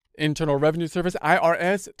Internal Revenue Service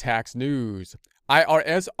IRS tax news.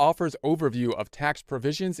 IRS offers overview of tax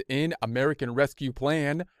provisions in American Rescue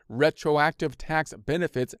Plan. Retroactive tax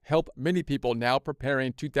benefits help many people now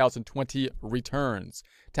preparing 2020 returns.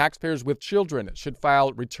 Taxpayers with children should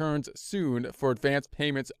file returns soon for advance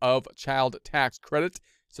payments of child tax credit.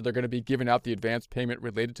 So they're going to be giving out the advance payment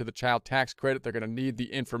related to the child tax credit. They're going to need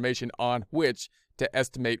the information on which to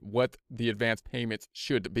estimate what the advance payments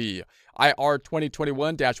should be. IR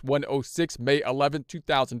 2021-106, May 11,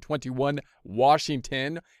 2021,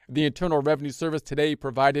 Washington. The Internal Revenue Service today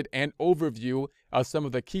provided an overview of some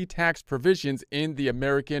of the key tax provisions in the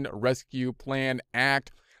American Rescue Plan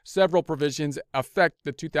Act. Several provisions affect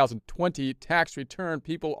the 2020 tax return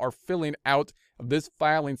people are filling out this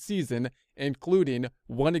filing season, including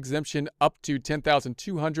one exemption up to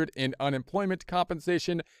 $10,200 in unemployment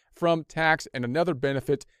compensation from tax, and another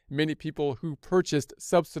benefit many people who purchased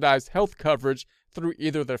subsidized health coverage through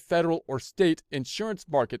either the federal or state insurance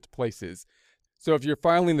marketplaces. So if you're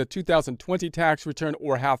filing the 2020 tax return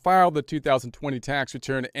or have filed the 2020 tax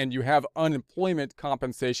return and you have unemployment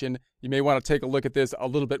compensation, you may want to take a look at this a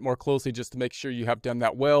little bit more closely just to make sure you have done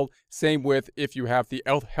that well. Same with if you have the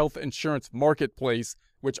health insurance marketplace,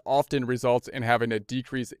 which often results in having a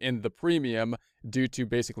decrease in the premium due to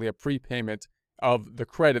basically a prepayment of the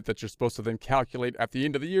credit that you're supposed to then calculate at the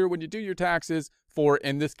end of the year when you do your taxes for,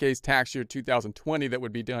 in this case, tax year 2020 that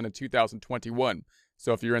would be done in 2021.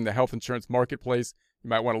 So if you're in the health insurance marketplace, you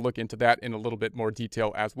might want to look into that in a little bit more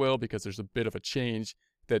detail as well, because there's a bit of a change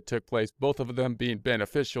that took place, both of them being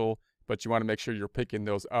beneficial, but you want to make sure you're picking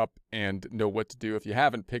those up and know what to do if you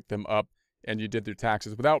haven't picked them up and you did your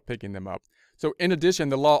taxes without picking them up. So in addition,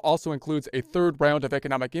 the law also includes a third round of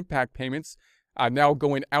economic impact payments now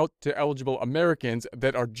going out to eligible Americans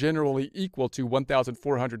that are generally equal to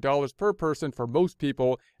 $1,400 per person for most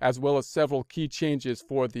people, as well as several key changes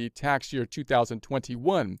for the tax year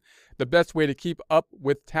 2021. The best way to keep up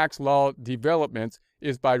with tax law developments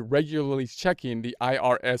is by regularly checking the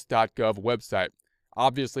IRS.gov website.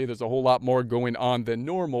 Obviously, there's a whole lot more going on than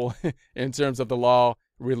normal in terms of the law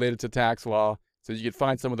related to tax law. So you can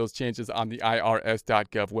find some of those changes on the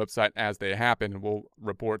IRS.gov website as they happen, and we'll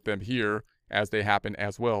report them here as they happen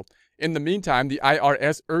as well. In the meantime, the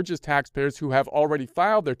IRS urges taxpayers who have already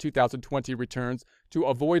filed their 2020 returns to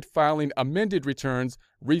avoid filing amended returns,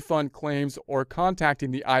 refund claims, or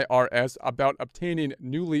contacting the IRS about obtaining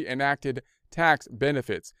newly enacted tax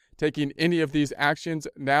benefits. Taking any of these actions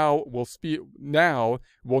now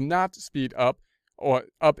will not speed up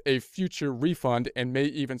a future refund and may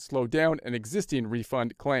even slow down an existing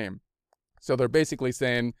refund claim. So they're basically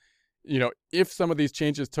saying, if some of these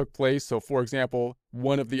changes took place, so for example,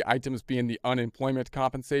 one of the items being the unemployment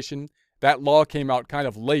compensation, that law came out kind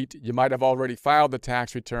of late. You might have already filed the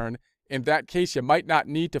tax return. In that case, you might not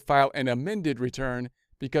need to file an amended return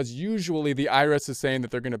because usually the IRS is saying that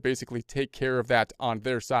they're going to basically take care of that on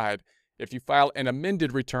their side. If you file an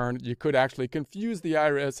amended return, you could actually confuse the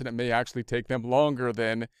IRS and it may actually take them longer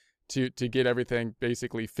then to get everything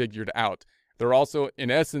basically figured out. They're also, in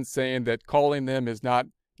essence, saying that calling them is not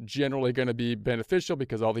generally going to be beneficial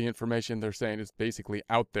because all the information they're saying is basically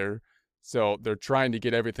out there. So they're trying to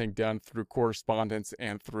get everything done through correspondence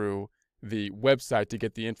and through the website to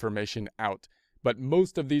get the information out. But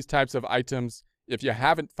most of these types of items, if you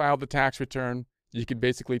haven't filed the tax return, you can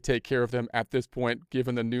basically take care of them at this point,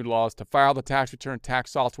 given the new laws to file the tax return. Tax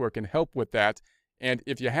software can help with that. And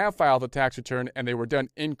if you have filed the tax return and they were done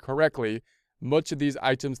incorrectly, much of these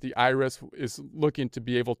items, the IRS is looking to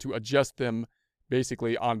be able to adjust them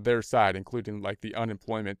basically on their side, including like the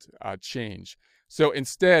unemployment change. So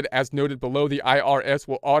instead, as noted below, the IRS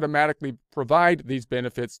will automatically provide these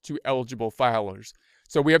benefits to eligible filers.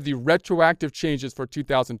 So we have the retroactive changes for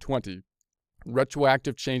 2020.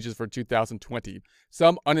 Retroactive changes for 2020.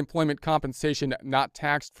 Some unemployment compensation not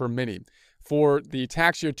taxed for many. For the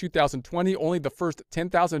tax year 2020, only the first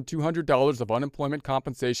 $10,200 of unemployment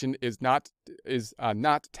compensation is not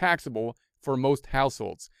taxable for most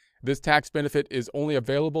households. This tax benefit is only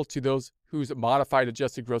available to those whose modified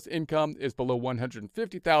adjusted gross income is below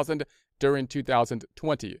 $150,000 during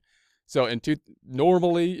 2020. So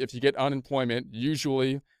normally, if you get unemployment,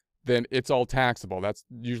 usually, then it's all taxable. That's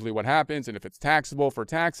usually what happens. And if it's taxable for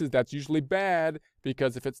taxes, that's usually bad,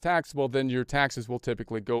 because if it's taxable, then your taxes will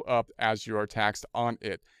typically go up as you are taxed on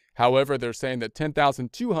it. However, they're saying that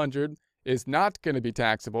 $10,200 is not going to be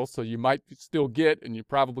taxable. So you might still get, and you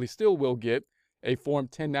probably still will get, a Form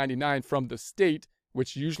 1099 from the state,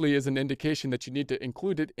 which usually is an indication that you need to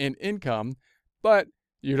include it in income, but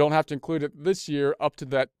you don't have to include it this year up to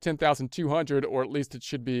that $10,200, or at least it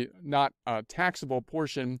should be not a taxable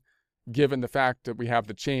portion given the fact that we have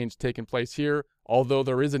the change taking place here, although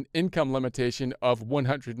there is an income limitation of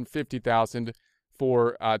 $150,000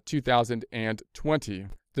 for 2020.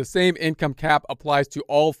 The same income cap applies to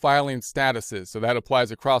all filing statuses, so that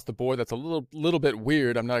applies across the board. That's a little bit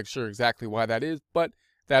weird. I'm not sure exactly why that is, but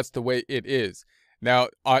that's the way it is. Now,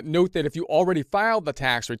 note that if you already filed the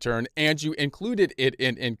tax return and you included it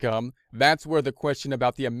in income, that's where the question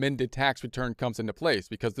about the amended tax return comes into place,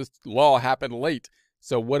 because this law happened late.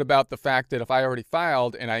 So what about the fact that if I already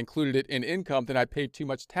filed and I included it in income, then I paid too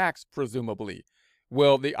much tax, presumably?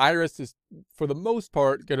 Well, the IRS is, for the most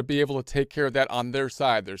part, going to be able to take care of that on their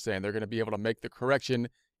side. They're saying they're going to be able to make the correction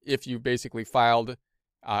if you basically filed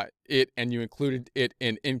it and you included it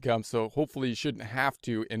in income. So hopefully you shouldn't have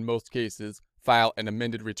to, in most cases, file an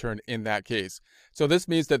amended return in that case. So this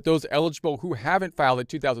means that those eligible who haven't filed a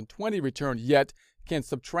 2020 return yet can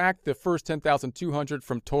subtract the first $10,200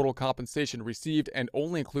 from total compensation received and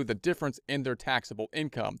only include the difference in their taxable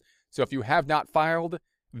income. So if you have not filed,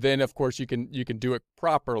 then of course you can do it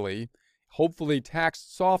properly. Hopefully tax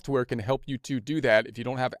software can help you to do that. If you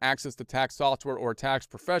don't have access to tax software or a tax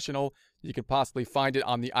professional, you can possibly find it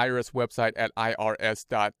on the IRS website at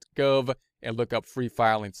irs.gov and look up free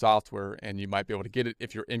filing software, and you might be able to get it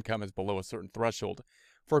if your income is below a certain threshold.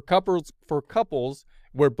 For couples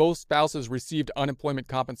where both spouses received unemployment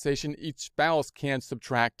compensation, each spouse can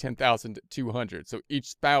subtract $10,200. So each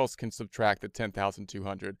spouse can subtract the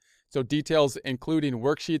 $10,200. So details including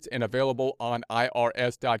worksheets and available on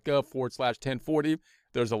irs.gov/1040.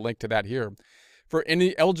 There's a link to that here. For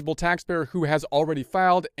any eligible taxpayer who has already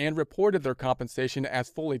filed and reported their compensation as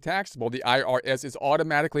fully taxable, the IRS is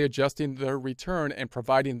automatically adjusting their return and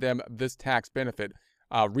providing them this tax benefit.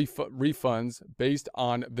 Refunds based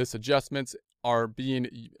on this adjustments are being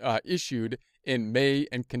issued in May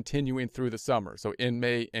and continuing through the summer. So in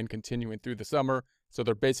May and continuing through the summer. So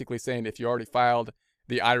they're basically saying if you already filed,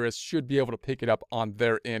 the IRS should be able to pick it up on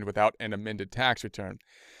their end without an amended tax return.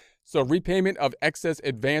 So repayment of excess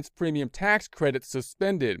advance premium tax credits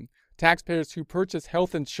suspended. Taxpayers who purchase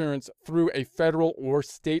health insurance through a federal or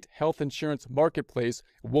state health insurance marketplace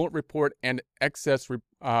won't report an excess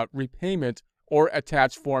repayment or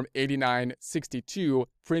attach Form 8962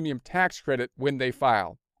 premium tax credit when they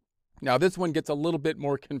file. Now this one gets a little bit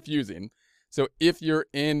more confusing. So if you're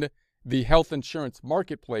in the health insurance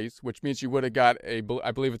marketplace, which means you would have got I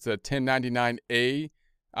believe it's a 1099A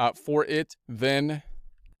for it, then,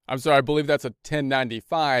 I'm sorry, I believe that's a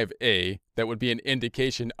 1095A. That would be an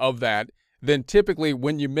indication of that. Then typically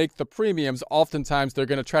when you make the premiums, oftentimes they're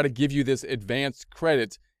going to try to give you this advanced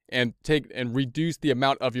credit and reduce the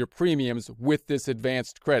amount of your premiums with this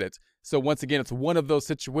advanced credit. So once again, it's one of those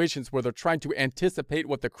situations where they're trying to anticipate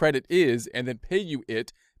what the credit is and then pay you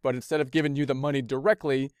it, but instead of giving you the money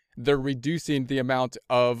directly, they're reducing the amount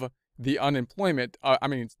of the unemployment.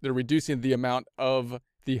 They're reducing the amount of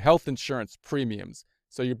the health insurance premiums.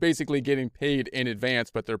 So you're basically getting paid in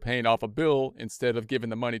advance, but they're paying off a bill instead of giving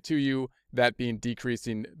the money to you, that being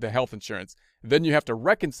decreasing the health insurance. Then you have to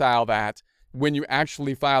reconcile that when you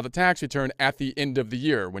actually file the tax return at the end of the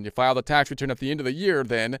year. When you file the tax return at the end of the year,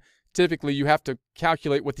 then typically you have to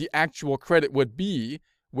calculate what the actual credit would be,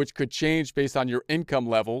 which could change based on your income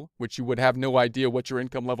level, which you would have no idea what your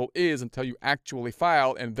income level is until you actually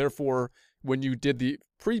file. And therefore, when you did the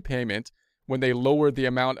prepayment, when they lowered the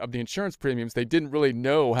amount of the insurance premiums, they didn't really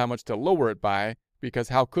know how much to lower it by, because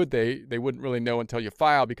how could they? They wouldn't really know until you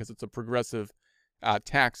file, because it's a progressive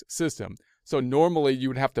tax system. So normally you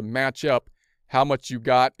would have to match up how much you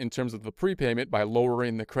got in terms of the prepayment by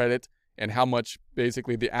lowering the credit and how much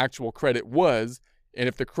basically the actual credit was. And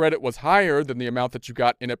if the credit was higher than the amount that you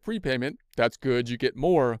got in a prepayment, that's good, you get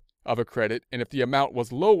more of a credit. And if the amount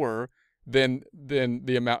was lower, then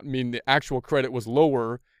the actual credit was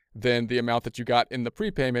lower than the amount that you got in the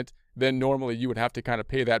prepayment, then normally you would have to kind of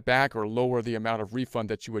pay that back or lower the amount of refund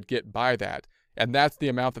that you would get by that. And that's the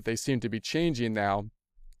amount that they seem to be changing now.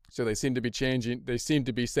 So they seem to be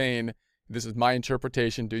saying, this is my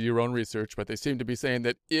interpretation, do your own research, but they seem to be saying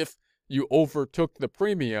that if you overtook the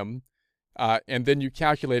premium, and then you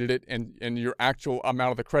calculated it and your actual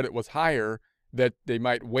amount of the credit was higher, that they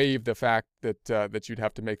might waive the fact that you'd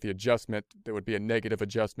have to make the adjustment. There would be a negative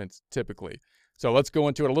adjustment typically. So let's go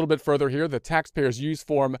into it a little bit further here. The taxpayers use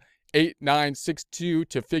Form 8962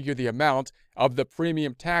 to figure the amount of the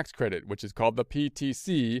premium tax credit, which is called the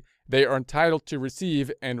PTC, they are entitled to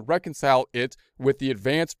receive and reconcile it with the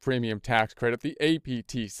advanced premium tax credit, the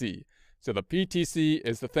APTC. So the PTC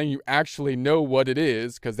is the thing you actually know what it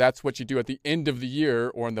is, because that's what you do at the end of the year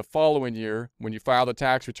or in the following year when you file the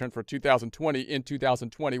tax return for 2020 in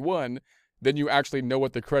 2021. then you actually know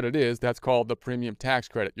what the credit is. That's called the premium tax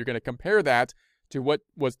credit. You're going to compare that to what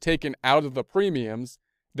was taken out of the premiums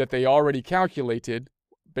that they already calculated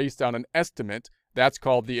based on an estimate. That's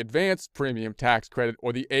called the advanced premium tax credit,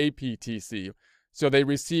 or the APTC. So they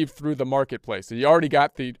received through the marketplace. So you already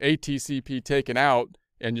got the ATCP taken out,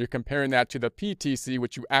 and you're comparing that to the PTC,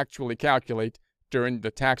 which you actually calculate during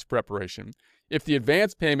the tax preparation. If the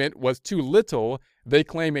advance payment was too little, they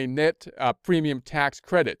claim a net premium tax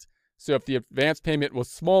credit. So if the advance payment was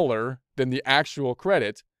smaller than the actual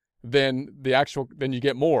credit, then you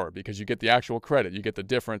get more, because you get the actual credit. You get the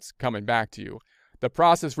difference coming back to you. The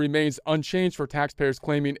process remains unchanged for taxpayers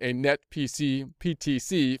claiming a net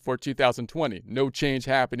PTC for 2020. No change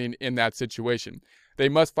happening in that situation. They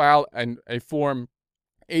must file a Form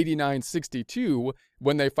 8962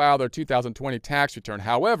 when they file their 2020 tax return.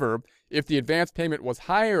 However, if the advance payment was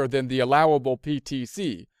higher than the allowable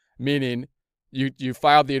PTC, meaning you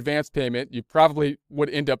filed the advance payment, you probably would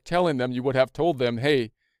end up telling them, you would have told them,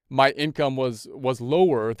 hey, my income was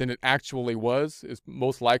lower than it actually was, is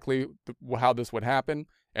most likely how this would happen.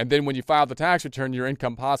 And then when you filed the tax return, your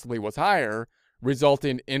income possibly was higher,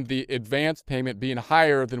 resulting in the advance payment being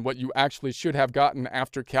higher than what you actually should have gotten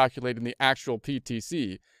after calculating the actual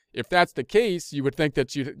PTC. If that's the case, you would think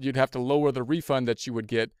that you'd have to lower the refund that you would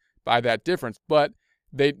get by that difference. But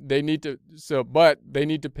they need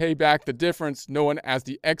to pay back the difference known as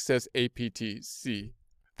the excess APTC.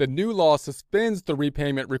 The new law suspends the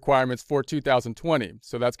repayment requirements for 2020,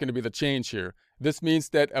 so that's going to be the change here. This means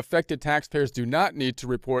that affected taxpayers do not need to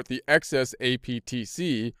report the excess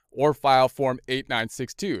APTC or file Form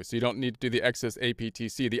 8962, so you don't need to do the excess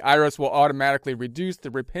APTC. The IRS will automatically reduce the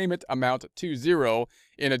repayment amount to zero.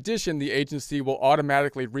 In addition, the agency will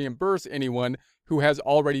automatically reimburse anyone who has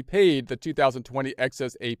already paid the 2020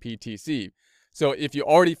 excess APTC. So if you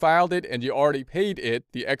already filed it and you already paid it,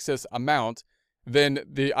 the excess amount, then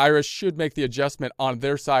the IRS should make the adjustment on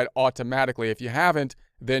their side automatically. If you haven't,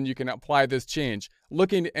 then you can apply this change.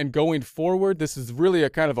 Looking and going forward, this is really a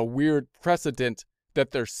kind of a weird precedent that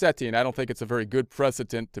they're setting. I don't think it's a very good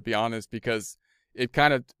precedent, to be honest, because it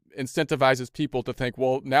kind of incentivizes people to think,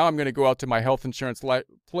 well, now I'm going to go out to my health insurance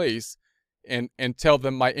place and tell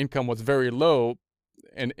them my income was very low,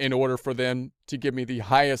 and in order for them to give me the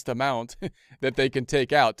highest amount that they can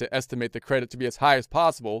take out, to estimate the credit to be as high as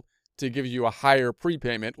possible, to give you a higher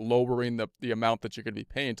prepayment, lowering the amount that you're going to be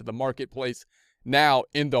paying to the marketplace now,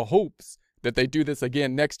 in the hopes that they do this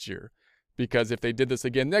again next year. Because if they did this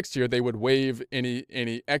again next year, they would waive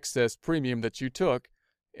any excess premium that you took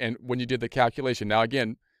and when you did the calculation. Now,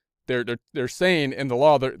 again, they're saying in the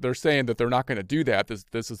law, they're saying that they're not going to do that.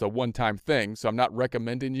 This is a one-time thing. So I'm not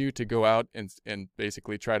recommending you to go out and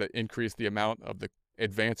basically try to increase the amount of the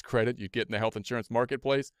advance credit you get in the health insurance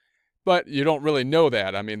marketplace. But you don't really know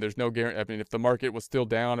that. I mean, there's no guarantee. I mean, if the market was still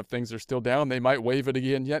down, if things are still down, they might waive it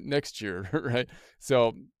again yet next year, right?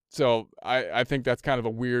 So I think that's kind of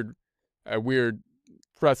a weird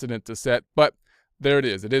precedent to set. But there it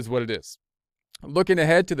is. It is what it is. Looking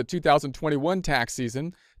ahead to the 2021 tax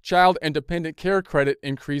season, child and dependent care credit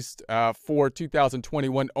increased for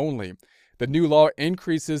 2021 only. The new law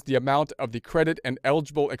increases the amount of the credit and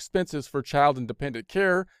eligible expenses for child and dependent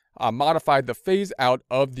care, modified the phase out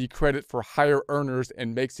of the credit for higher earners,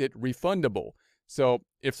 and makes it refundable. So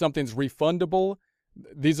if something's refundable,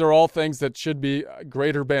 these are all things that should be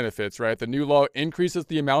greater benefits, right? The new law increases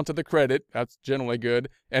the amount of the credit, that's generally good,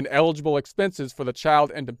 and eligible expenses for the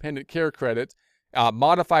child and dependent care credit,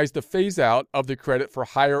 modifies the phase out of the credit for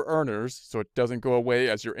higher earners, so it doesn't go away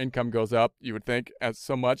as your income goes up, you would think, as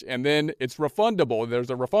so much. And then it's refundable. There's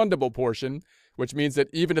a refundable portion, which means that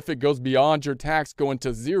even if it goes beyond your tax going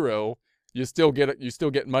to zero, you still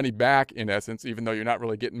get money back, in essence, even though you're not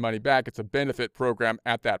really getting money back. It's a benefit program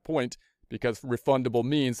at that point, because refundable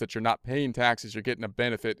means that you're not paying taxes, you're getting a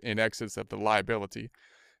benefit in excess of the liability.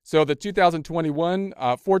 So for 2021,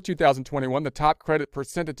 the top credit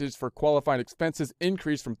percentages for qualifying expenses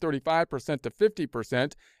increased from 35% to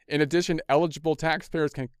 50%. In addition, eligible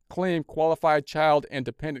taxpayers can claim qualified child and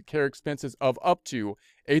dependent care expenses of up to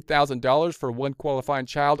 $8,000 for one qualifying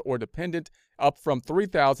child or dependent, up from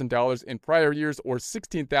 $3,000 in prior years, or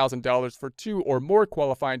 $16,000 for two or more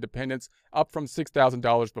qualifying dependents, up from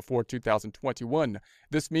 $6,000 before 2021.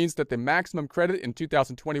 This means that the maximum credit in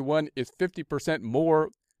 2021 is 50%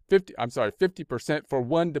 for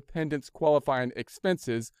one dependent's qualifying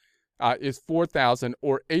expenses is $4,000,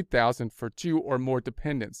 or $8,000 for two or more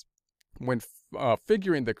dependents. When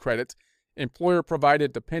figuring the credit,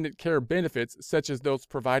 employer-provided dependent care benefits, such as those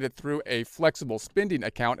provided through a flexible spending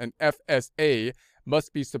account, an FSA,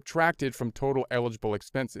 must be subtracted from total eligible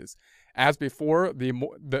expenses. As before,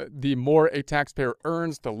 the more a taxpayer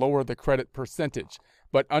earns, the lower the credit percentage.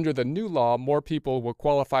 But under the new law, more people will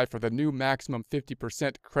qualify for the new maximum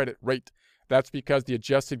 50% credit rate. That's because the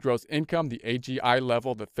adjusted gross income, the AGI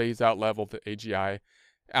level, the phase-out level, the AGI,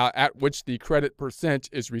 at which the credit percent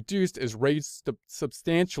is reduced, is raised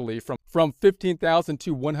substantially from $15,000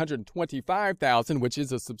 to $125,000, which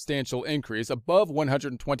is a substantial increase. Above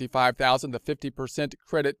 $125,000, the 50%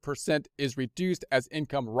 credit percent is reduced as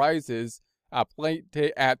income rises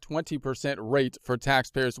at 20% rate for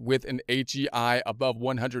taxpayers with an AGI above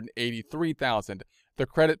 $183,000. The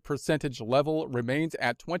credit percentage level remains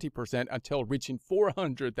at 20% until reaching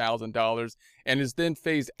 $400,000 and is then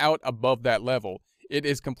phased out above that level. It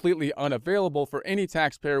is completely unavailable for any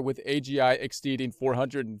taxpayer with AGI exceeding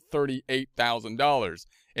 $438,000.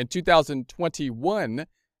 In 2021,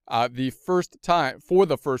 for the first time,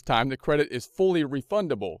 the credit is fully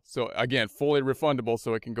refundable. So again, fully refundable,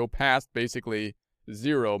 so it can go past basically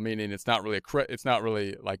zero, meaning it's not really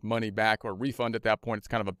like money back or refund at that point. It's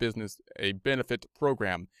kind of a benefit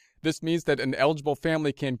program. This means that an eligible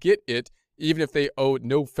family can get it even if they owe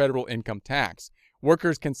no federal income tax.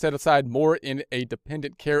 Workers can set aside more in a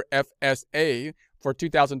dependent care FSA. For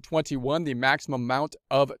 2021, the maximum amount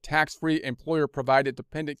of tax-free employer-provided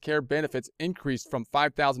dependent care benefits increased from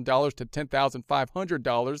 $5,000 to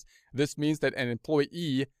 $10,500. This means that an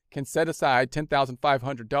employee can set aside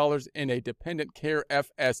 $10,500 in a dependent care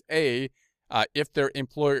FSA if their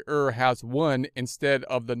employer has one instead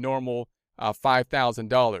of the normal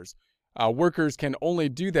 $5,000. Workers can only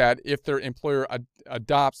do that if their employer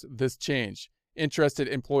adopts this change. Interested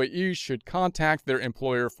employees should contact their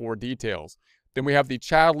employer for details. Then we have the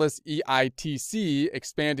childless EITC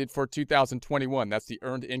expanded for 2021. That's the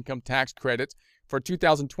Earned Income Tax Credit. For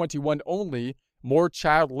 2021 only, more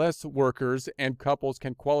childless workers and couples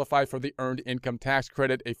can qualify for the Earned Income Tax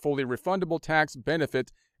Credit, a fully refundable tax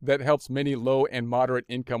benefit that helps many low and moderate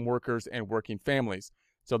income workers and working families.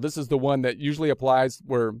 So this is the one that usually applies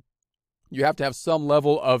where you have to have some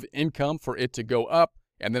level of income for it to go up,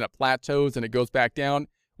 and then it plateaus and it goes back down.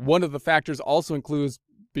 One of the factors also includes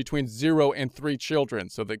between 0 and 3 children.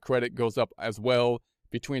 So the credit goes up as well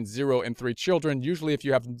between 0 and 3 children. Usually if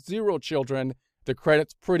you have 0 children, the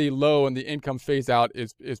credit's pretty low and the income phase out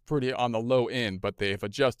is pretty on the low end, but they've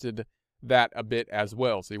adjusted that a bit as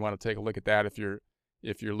well. So you want to take a look at that if you're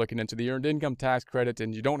looking into the Earned Income Tax Credit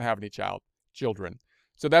and you don't have any children.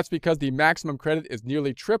 So that's because the maximum credit is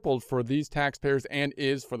nearly tripled for these taxpayers and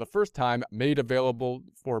is, for the first time, made available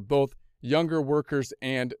for both younger workers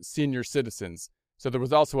and senior citizens. So there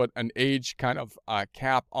was also an age kind of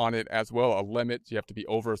cap on it as well, a limit. You have to be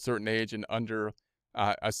over a certain age and under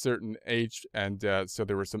a certain age. And so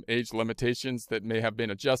there were some age limitations that may have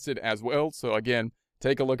been adjusted as well. So again,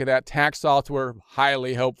 take a look at that. Tax software,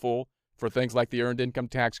 highly helpful for things like the Earned Income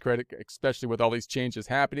Tax Credit, especially with all these changes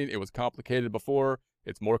happening. It was complicated before.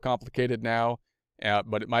 It's more complicated now,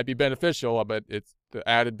 but it might be beneficial. But it's the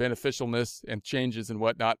added beneficialness and changes and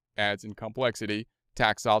whatnot adds in complexity.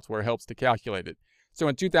 Tax software helps to calculate it. So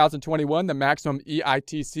in 2021, the maximum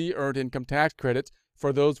EITC Earned Income Tax Credit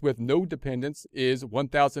for those with no dependents is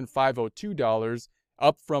 $1,502,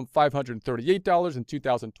 up from $538 in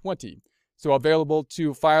 2020. So available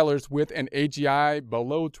to filers with an AGI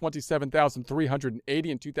below $27,380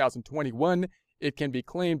 in 2021, it can be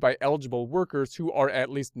claimed by eligible workers who are at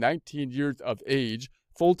least 19 years of age.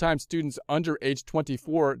 Full-time students under age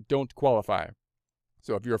 24 don't qualify.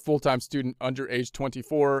 So if you're a full-time student under age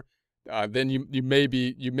 24, then you may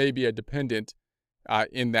be a dependent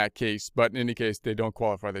in that case. But in any case, they don't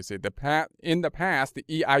qualify. They say in the past, the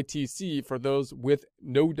EITC for those with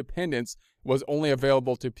no dependents was only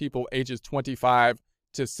available to people ages 25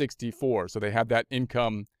 to 64. So they have that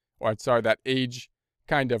that age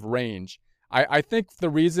kind of range. I think the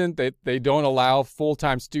reason that they don't allow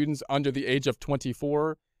full-time students under the age of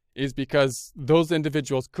 24 is because those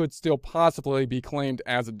individuals could still possibly be claimed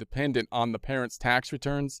as a dependent on the parents' tax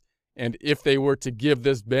returns. And if they were to give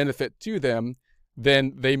this benefit to them,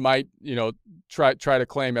 then they might, try to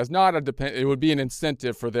claim as not a dependent. It would be an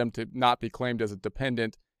incentive for them to not be claimed as a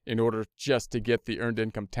dependent in order just to get the Earned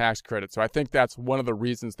Income Tax Credit. So I think that's one of the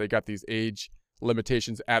reasons they got these age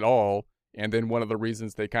limitations at all. And then one of the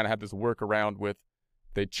reasons they kind of had this workaround with,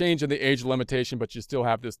 they change in the age limitation, but you still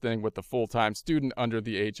have this thing with the full-time student under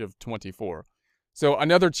the age of 24. So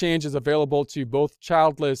another change is available to both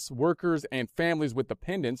childless workers and families with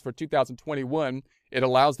dependents. For 2021, it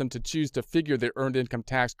allows them to choose to figure their Earned Income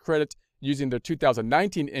Tax Credit using their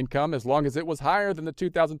 2019 income as long as it was higher than the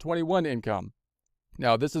 2021 income.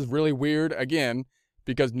 Now, this is really weird, again,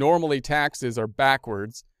 because normally taxes are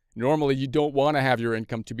backwards. Normally, you don't want to have your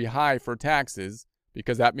income to be high for taxes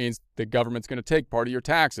because that means the government's going to take part of your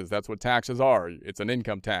taxes. That's what taxes are. It's an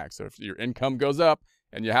income tax. So if your income goes up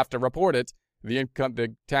and you have to report it,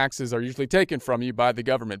 the taxes are usually taken from you by the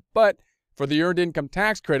government. But for the earned income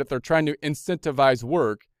tax credit, they're trying to incentivize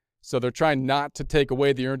work. So they're trying not to take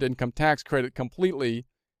away the earned income tax credit completely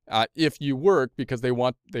if you work, because they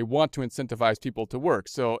want to incentivize people to work.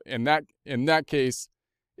 So in that case,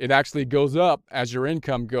 it actually goes up as your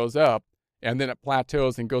income goes up, and then it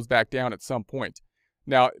plateaus and goes back down at some point.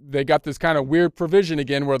 Now, they got this kind of weird provision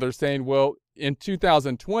again where they're saying, well, in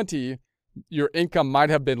 2020, your income might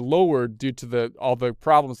have been lowered due to all the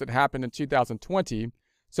problems that happened in 2020.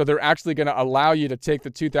 So they're actually going to allow you to take the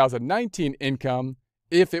 2019 income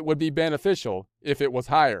if it would be beneficial, if it was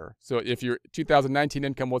higher. So if your 2019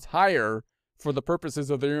 income was higher for the purposes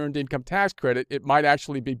of the earned income tax credit, it might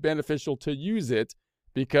actually be beneficial to use it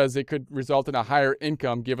because it could result in a higher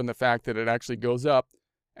income given the fact that it actually goes up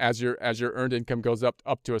as your earned income goes up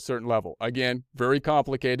to a certain level. Again, very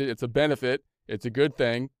complicated. It's a benefit. It's a good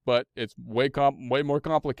thing, but it's way more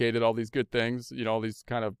complicated, all these good things, all these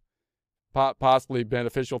kind of possibly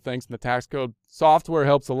beneficial things in the tax code. Software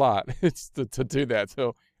helps a lot to do that.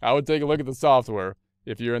 So I would take a look at the software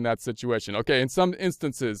if you're in that situation. Okay, in some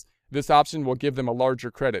instances, this option will give them a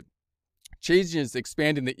larger credit. Changes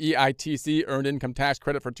expanding the EITC, Earned Income Tax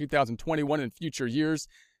Credit, for 2021 and future years.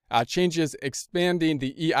 Changes expanding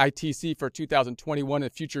the EITC for 2021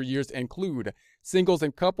 and future years include singles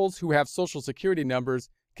and couples who have Social Security numbers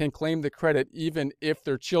can claim the credit even if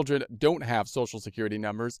their children don't have Social Security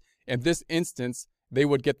numbers. In this instance, they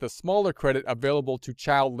would get the smaller credit available to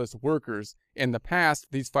childless workers. In the past,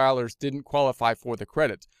 these filers didn't qualify for the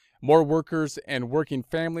credit. More workers and working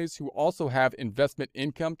families who also have investment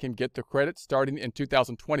income can get the credit. Starting in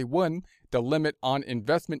 2021, the limit on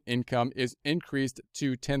investment income is increased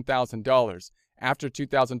to $10,000. After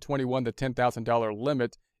 2021, the $10,000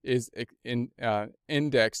 limit is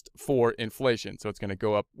indexed for inflation. So it's going to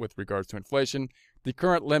go up with regards to inflation. The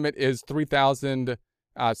current limit is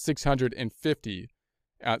 $3,650.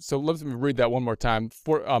 So let me read that one more time.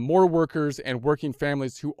 For more workers and working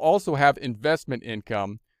families who also have investment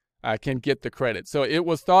income can get the credit. So it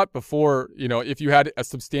was thought before, if you had a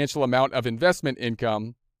substantial amount of investment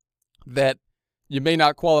income, that you may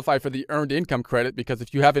not qualify for the earned income credit, because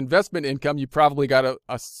if you have investment income, you probably got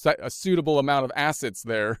a suitable amount of assets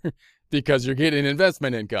there because you're getting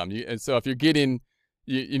investment income. And so if you're getting,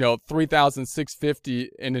 $3,650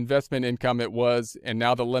 in investment income it was, and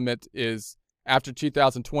now the limit is, after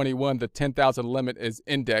 2021, the 10,000 limit is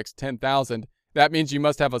indexed 10,000. That means you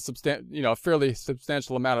must have a fairly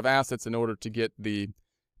substantial amount of assets in order to get the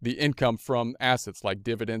income from assets like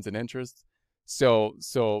dividends and interest. So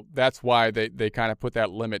that's why they kind of put that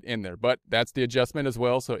limit in there. But that's the adjustment as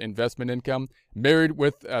well. So investment income. Married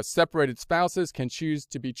with separated spouses can choose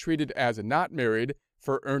to be treated as not married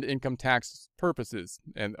for earned income tax purposes.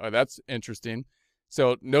 And that's interesting.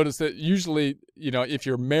 So notice that usually, if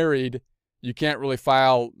you're married, you can't really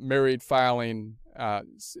file married filing.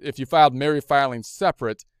 If you filed married filing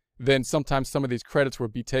separate, then sometimes some of these credits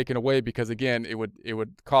would be taken away because, again, it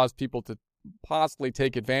would cause people to possibly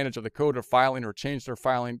take advantage of the code of filing or change their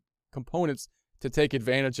filing components to take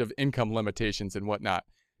advantage of income limitations and whatnot.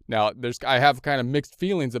 Now, I have kind of mixed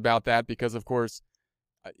feelings about that because, of course,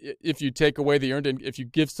 if you take away if you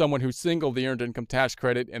give someone who's single the earned income tax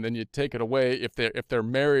credit and then you take it away, if they're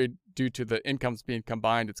married due to the incomes being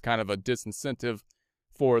combined, it's kind of a disincentive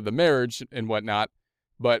for the marriage and whatnot.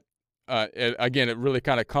 But again, it really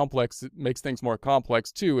kind of makes things more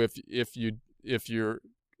complex too. If you're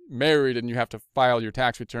married and you have to file your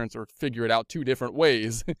tax returns or figure it out two different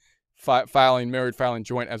ways, married filing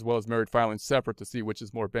joint as well as married filing separate, to see which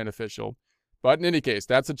is more beneficial. But in any case,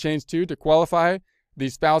 that's a change too. To qualify, the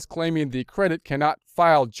spouse claiming the credit cannot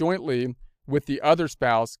file jointly with the other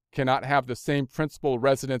spouse, cannot have the same principal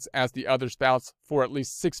residence as the other spouse for at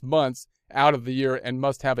least 6 months out of the year, and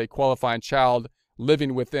must have a qualifying child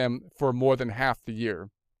living with them for more than half the year.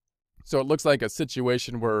 So it looks like a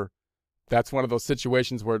situation where that's one of those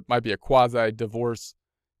situations where it might be a quasi-divorce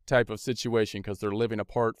type of situation because they're living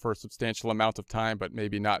apart for a substantial amount of time, but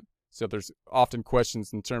maybe not. So there's often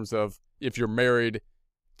questions in terms of, if you're married,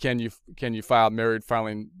 can you file married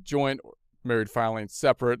filing joint, or married filing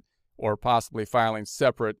separate, or possibly filing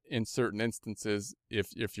separate in certain instances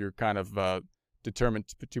if you're kind of determined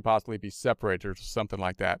to possibly be separated or something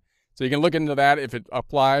like that. So you can look into that if it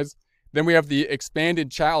applies. Then we have the expanded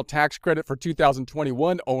child tax credit for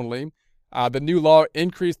 2021 only. The new law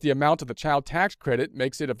increased the amount of the child tax credit,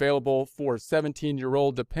 makes it available for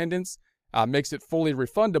 17-year-old dependents makes it fully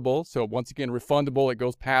refundable. So once again, refundable, it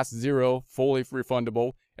goes past zero, fully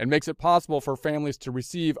refundable, and makes it possible for families to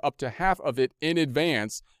receive up to half of it in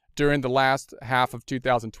advance during the last half of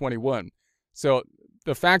 2021. So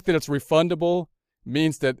the fact that it's refundable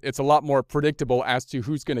means that it's a lot more predictable as to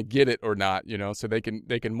who's going to get it or not, so they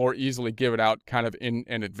can more easily give it out kind of in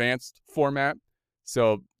an advanced format.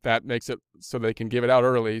 So that makes it so they can give it out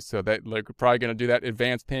early, so that they're probably going to do that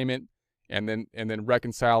advance payment and then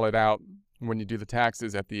reconcile it out when you do the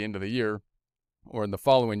taxes at the end of the year or in the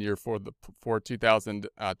following year for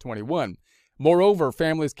 2021. Moreover,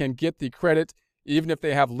 families can get the credit even if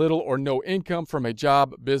they have little or no income from a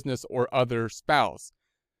job, business, or other spouse.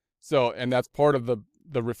 So, and that's part of the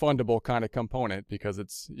refundable kind of component, because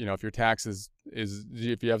it's, if your taxes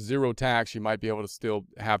if you have zero tax, you might be able to still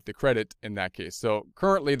have the credit in that case. So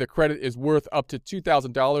currently the credit is worth up to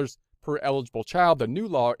 $2,000 per eligible child. The new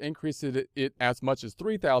law increases it as much as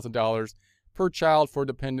 $3,000 per child for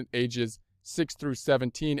dependent ages 6 through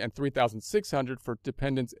 17 and $3,600 for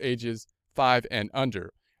dependents ages 5 and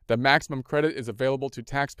under. The maximum credit is available to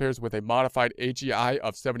taxpayers with a modified AGI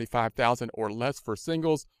of $75,000 or less for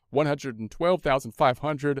singles,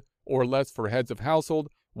 $112,500 or less for heads of household,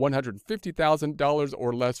 $150,000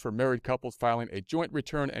 or less for married couples filing a joint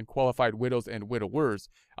return, and qualified widows and widowers.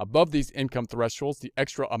 Above these income thresholds, the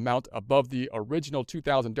extra amount above the original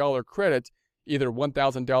 $2,000 credit, either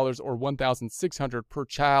 $1,000 or $1,600 per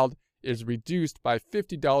child, is reduced by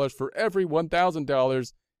 $50 for every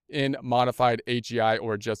 $1,000 in modified AGI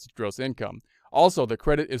or adjusted gross income. Also, the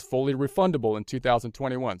credit is fully refundable in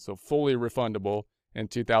 2021, so fully refundable in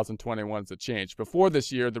 2021 is a change. Before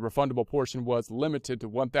this year, the refundable portion was limited to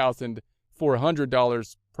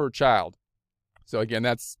 $1,400 per child. So again,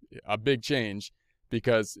 that's a big change,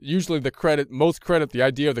 because usually the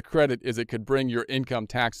idea of the credit is it could bring your income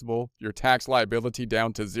taxable, your tax liability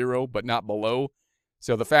down to zero, but not below.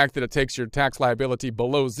 So the fact that it takes your tax liability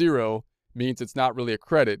below zero means it's not really a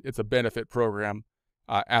credit, it's a benefit program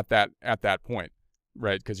at that point,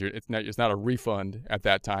 right? Because it's not a refund at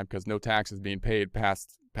that time, because no tax is being paid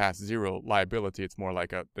past zero liability. It's more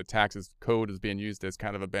like the taxes code is being used as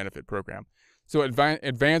kind of a benefit program. So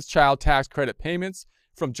advanced child tax credit payments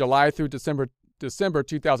from July through December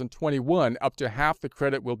 2021, up to half the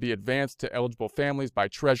credit will be advanced to eligible families by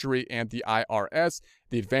Treasury and the IRS.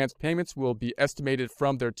 The advanced payments will be estimated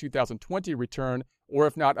from their 2020 return, or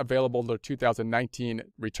if not available, their 2019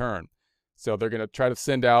 return. So they're going to try to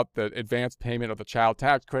send out the advanced payment of the child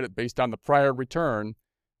tax credit based on the prior return.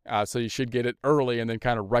 So you should get it early and then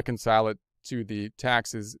kind of reconcile it to the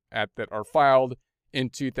taxes that are filed in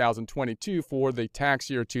 2022 for the tax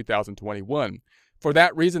year 2021. For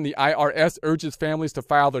that reason, the IRS urges families to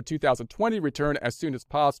file their 2020 return as soon as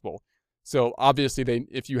possible. So obviously,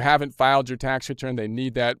 if you haven't filed your tax return, they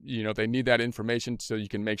need that. They need that information so you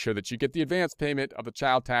can make sure that you get the advance payment of the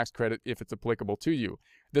child tax credit if it's applicable to you.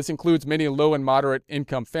 This includes many low and moderate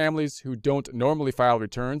income families who don't normally file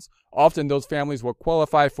returns. Often those families will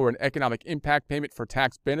qualify for an economic impact payment for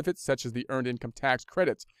tax benefits such as the earned income tax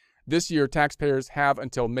credits. This year, taxpayers have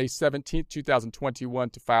until May 17,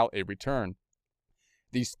 2021 to file a return.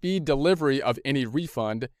 The speed delivery of any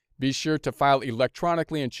refund, be sure to file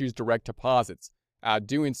electronically and choose direct deposits.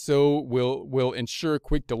 Doing so will ensure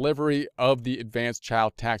quick delivery of the advanced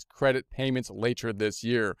child tax credit payments later this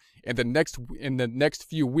year. In the next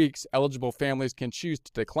few weeks, eligible families can choose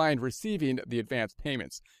to decline receiving the advanced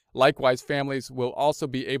payments. Likewise, families will also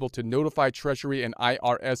be able to notify Treasury and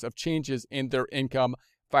IRS of changes in their income,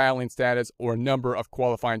 filing status, or number of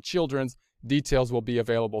qualifying children. Details will be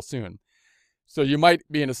available soon. So you might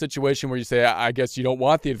be in a situation where you say, I guess you don't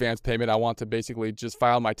want the advance payment. I want to basically just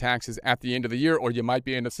file my taxes at the end of the year. Or you might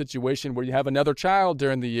be in a situation where you have another child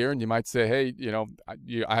during the year and you might say, hey,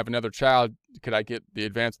 I have another child. Could I get the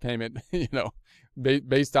advance payment,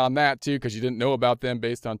 based on that too, because you didn't know about them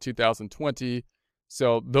based on 2020.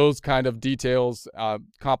 So those kind of details,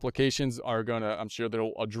 complications are I'm sure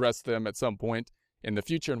they'll address them at some point in the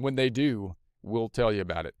future. And when they do, we'll tell you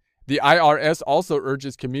about it. The IRS also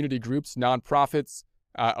urges community groups, nonprofits,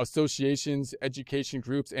 associations, education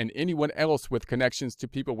groups, and anyone else with connections to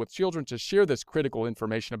people with children to share this critical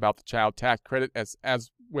information about the child tax credit as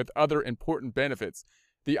with other important benefits.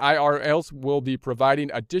 The IRS will be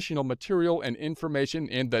providing additional material and information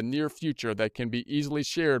in the near future that can be easily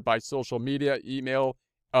shared by social media, email,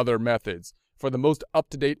 other methods. For the most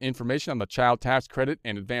up-to-date information on the child tax credit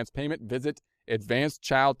and advance payment, visit Advanced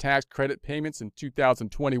Child Tax Credit Payments in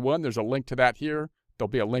 2021. There's a link to that here. There'll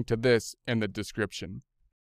be a link to this in the description.